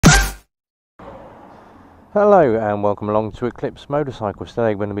Hello and welcome along to Eclipse Motorcycles.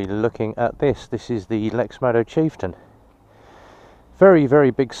 Today we're going to be looking at this. This is the Lexmoto Chieftain.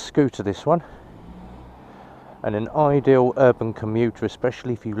 Very big scooter, this one. And an ideal urban commuter,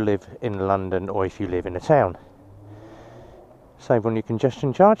 especially if you live in London or if you live in a town. Save on your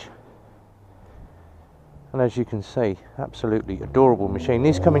congestion charge. And as you can see, absolutely adorable machine.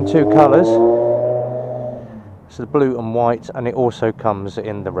 These come in two colours. It's the blue and white, and it also comes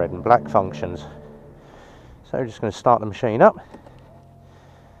in the red and black functions. So we're just going to start the machine up.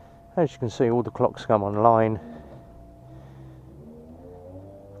 As you can see, all the clocks come online.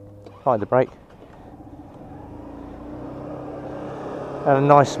 Apply the brake. And a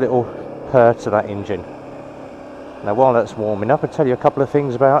nice little purr to that engine. Now while that's warming up, I'll tell you a couple of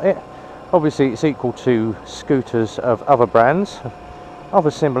things about it. Obviously it's equal to scooters of other brands, of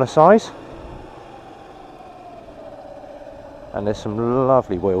a similar size. And there's some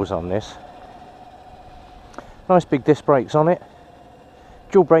lovely wheels on this. Nice big disc brakes on it.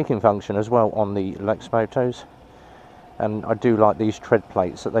 Dual braking function as well on the Lexmotos. And I do like these tread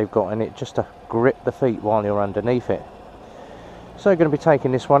plates that they've got in it, just to grip the feet while you're underneath it. So we're going to be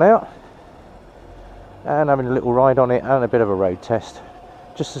taking this one out and having a little ride on it and a bit of a road test,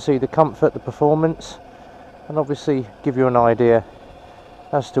 just to see the comfort, the performance, and obviously give you an idea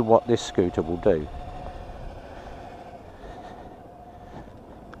as to what this scooter will do.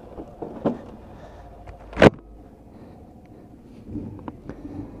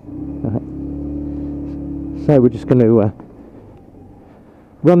 So we're just going to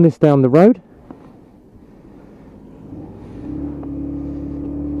run this down the road.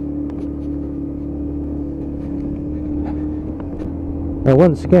 Now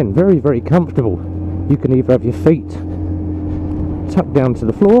once again, very comfortable. You can either have your feet tucked down to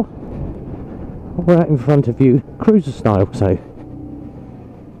the floor or out in front of you, cruiser style. So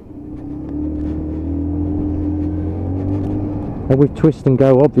and with twist and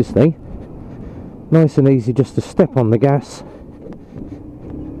go, obviously nice and easy just to step on the gas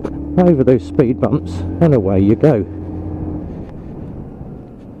over those speed bumps and away you go.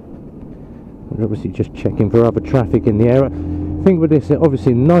 We're obviously just checking for other traffic in the area. Thing with this,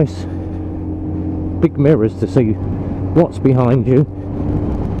 obviously nice big mirrors to see what's behind you,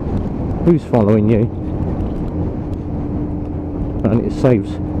 who's following you, and it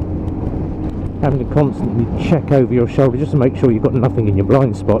saves having to constantly check over your shoulder just to make sure you've got nothing in your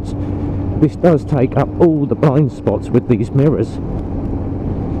blind spots. This does take up all the blind spots with these mirrors.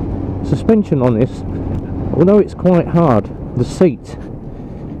 Suspension on this, although it's quite hard, the seat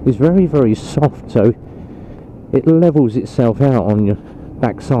is very soft, so it levels itself out on your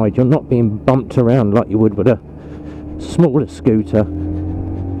backside. You're not being bumped around like you would with a smaller scooter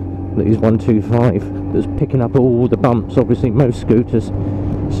that is 125 that's picking up all the bumps. Obviously most scooters,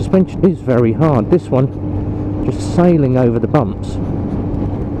 suspension is very hard. This one just sailing over the bumps.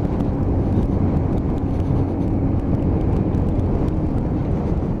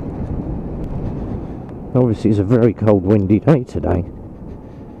 Obviously it's a very cold, windy day today.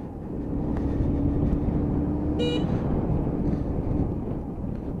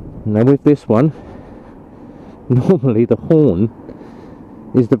 Now with this one, normally the horn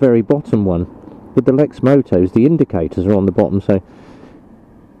is the very bottom one. With the Lexmotos, the indicators are on the bottom, so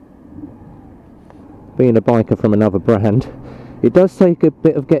being a biker from another brand, it does take a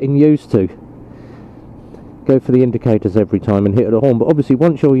bit of getting used to. Go for the indicators every time and hit the horn, but obviously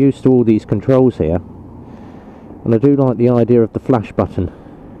once you're used to all these controls here, and I do like the idea of the flash button,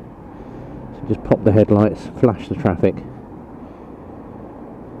 so just pop the headlights, flash the traffic.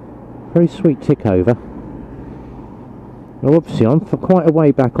 Very sweet tick over. Now obviously I'm for quite a way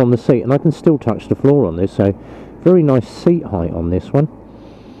back on the seat and I can still touch the floor on this, so very nice seat height on this one.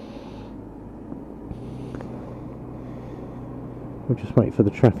 We'll just wait for the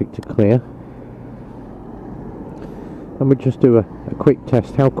traffic to clear. And we'll just do a quick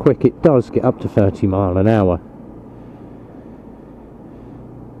test how quick it does get up to 30 miles an hour.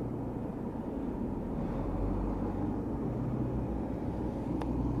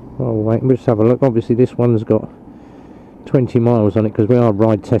 Oh wait, we'll just have a look. Obviously this one's got 20 miles on it because we are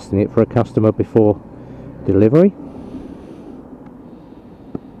ride testing it for a customer before delivery.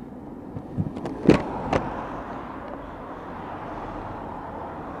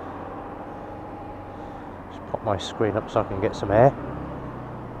 Just pop my screen up so I can get some air.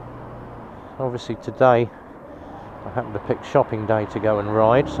 Obviously today I happened to pick shopping day to go and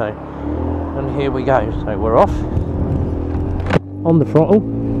ride, so, and here we go. So we're off on the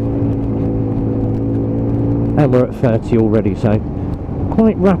throttle. And we're at 30 already, so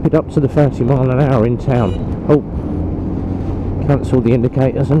quite rapid up to the 30 mile an hour in town. Oh, cancel the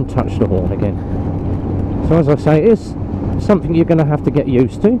indicators and touch the horn again. So as I say, it is something you're going to have to get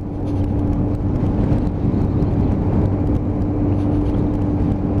used to.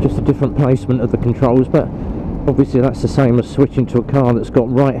 Just a different placement of the controls, but obviously that's the same as switching to a car that's got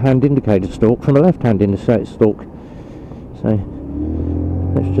right-hand indicator stalk from a left-hand indicator stalk. So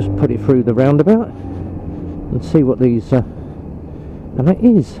let's just put it through the roundabout and see what these and it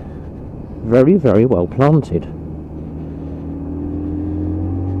is very, very well planted.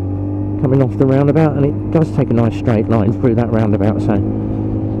 Coming off the roundabout, and it does take a nice straight line through that roundabout, so and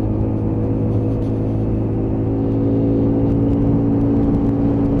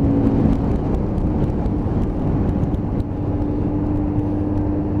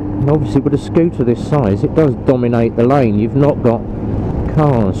obviously with a scooter this size, it does dominate the lane. You've not got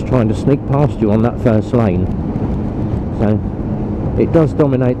cars trying to sneak past you on that first lane, so it does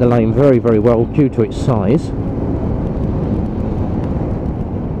dominate the lane very, very well due to its size.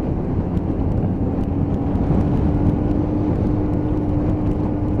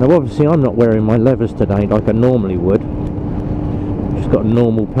 Now obviously I'm not wearing my leathers today like I normally would, just got a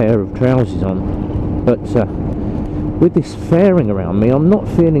normal pair of trousers on, but with this fairing around me, I'm not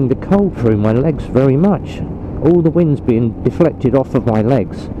feeling the cold through my legs very much. All the wind's being deflected off of my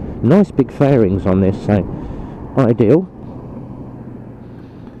legs. Nice big fairings on this, so ideal.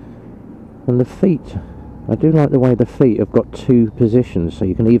 And the feet, I do like the way the feet have got two positions, so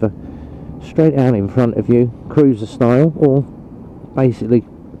you can either straight out in front of you, cruiser style, or basically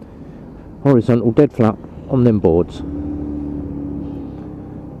horizontal dead flat on them boards.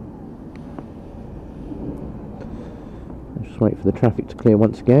 Just wait for the traffic to clear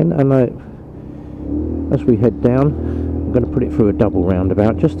once again, and as we head down, I'm going to put it through a double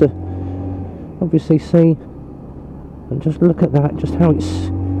roundabout just to obviously see and just look at that, just how it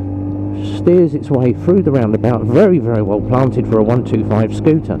steers its way through the roundabout. Very, very well planted for a 125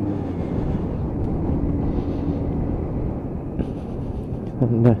 scooter.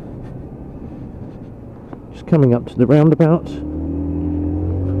 And just coming up to the roundabout,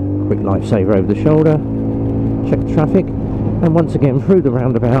 quick lifesaver over the shoulder, check the traffic, and once again through the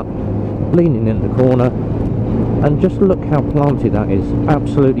roundabout, leaning in the corner, and just look how planted that is.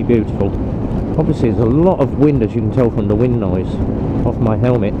 Absolutely beautiful. Obviously there's a lot of wind, as you can tell from the wind noise off my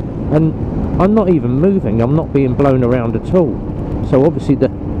helmet, and I'm not even moving, I'm not being blown around at all. So obviously the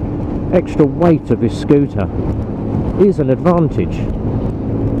extra weight of this scooter is an advantage.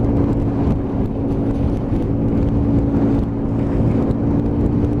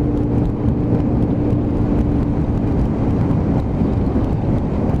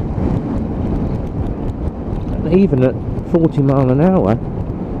 Even at 40 mile an hour,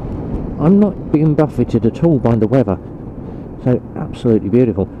 I'm not being buffeted at all by the weather, so absolutely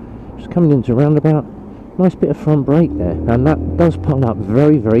beautiful. Just coming into a roundabout, nice bit of front brake there, and that does pull up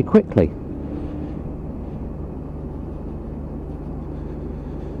very, very quickly.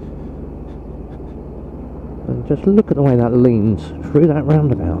 And just look at the way that leans through that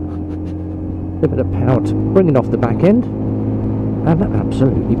roundabout. A bit of power to bring it off the back end, and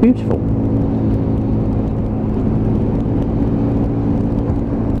absolutely beautiful.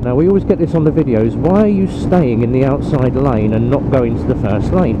 Now we always get this on the videos, why are you staying in the outside lane and not going to the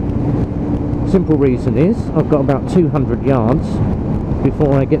first lane? Simple reason is, I've got about 200 yards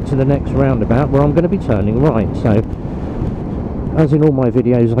before I get to the next roundabout where I'm going to be turning right. So, as in all my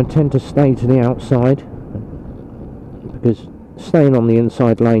videos, I tend to stay to the outside, because staying on the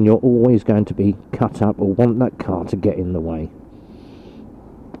inside lane you're always going to be cut up or want that car to get in the way.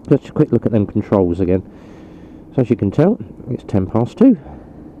 Just a quick look at them controls again. So as you can tell, it's 10 past 2.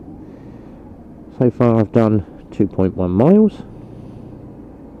 So far I've done 2.1 miles,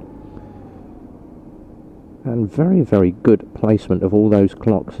 and very, very good placement of all those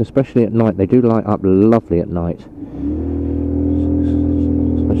clocks, especially at night. They do light up lovely at night.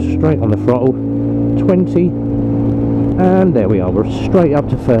 So straight on the throttle, 20, and there we are, we're straight up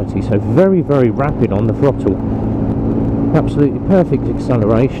to 30, so very, very rapid on the throttle. Absolutely perfect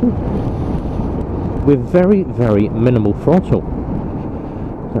acceleration with very, very minimal throttle.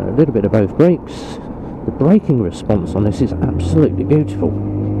 So a little bit of both brakes. The braking response on this is absolutely beautiful.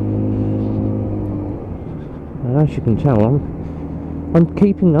 And as you can tell, I'm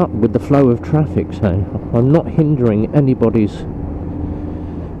keeping up with the flow of traffic, so I'm not hindering anybody's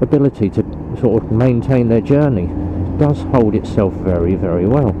ability to sort of maintain their journey. It does hold itself very, very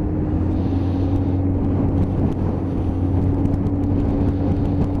well.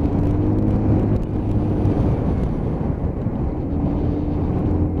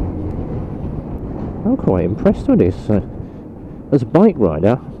 I'm quite impressed with this. As a bike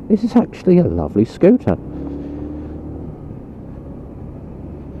rider, this is actually a lovely scooter.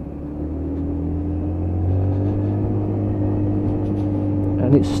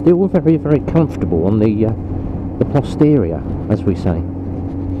 and it's still very, very comfortable on the posterior, as we say.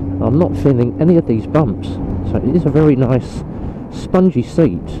 I'm not feeling any of these bumps, so it is a very nice spongy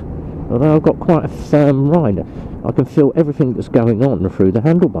seat, although I've got quite a firm ride. I can feel everything that's going on through the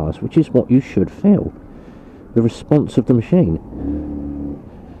handlebars, which is what you should feel, the response of the machine.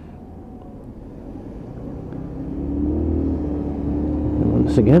 And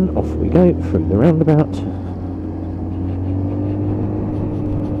once again, off we go through the roundabout.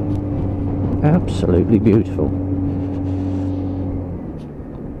 Absolutely beautiful.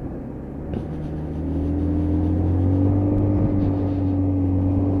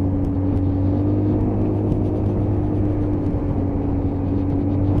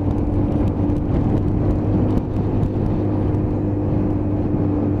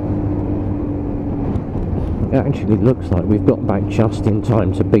 It actually looks like we've got back just in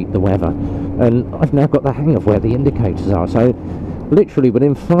time to beat the weather, and I've now got the hang of where the indicators are, so literally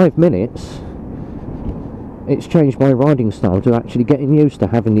within 5 minutes it's changed my riding style to actually getting used to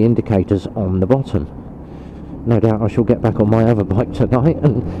having the indicators on the bottom. No doubt I shall get back on my other bike tonight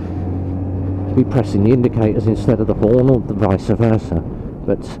and be pressing the indicators instead of the horn, or the vice versa.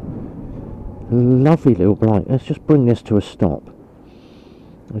 But lovely little bike. Let's just bring this to a stop.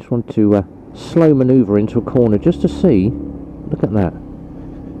 I just want to slow manoeuvre into a corner just to see. Look at that.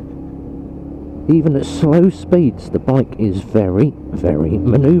 Even at slow speeds the bike is very, very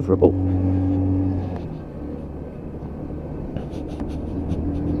manoeuvrable.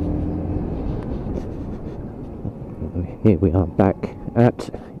 Here we are back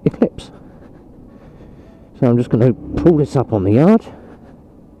at Eclipse. So I'm just going to pull this up on the yard.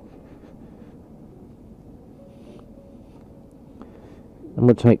 And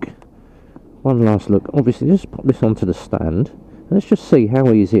we'll take one last look. Obviously just pop this onto the stand and let's just see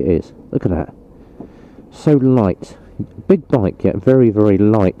how easy it is. Look at that. So light. Big bike, yet very, very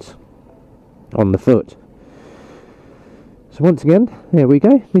light on the foot. So once again, there we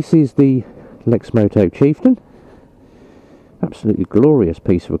go. This is the Lexmoto Chieftain. Absolutely glorious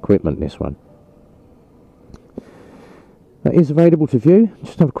piece of equipment, this one. That is available to view.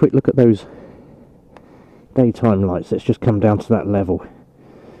 Just have a quick look at those daytime lights. Let's just come down to that level.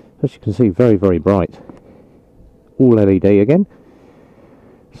 As you can see, very, very bright. All LED again.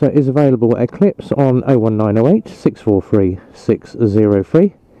 So it is available at Eclipse on 01908 643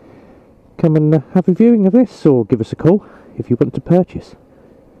 603. Come and have a viewing of this, or give us a call if you want to purchase.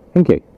 Thank you.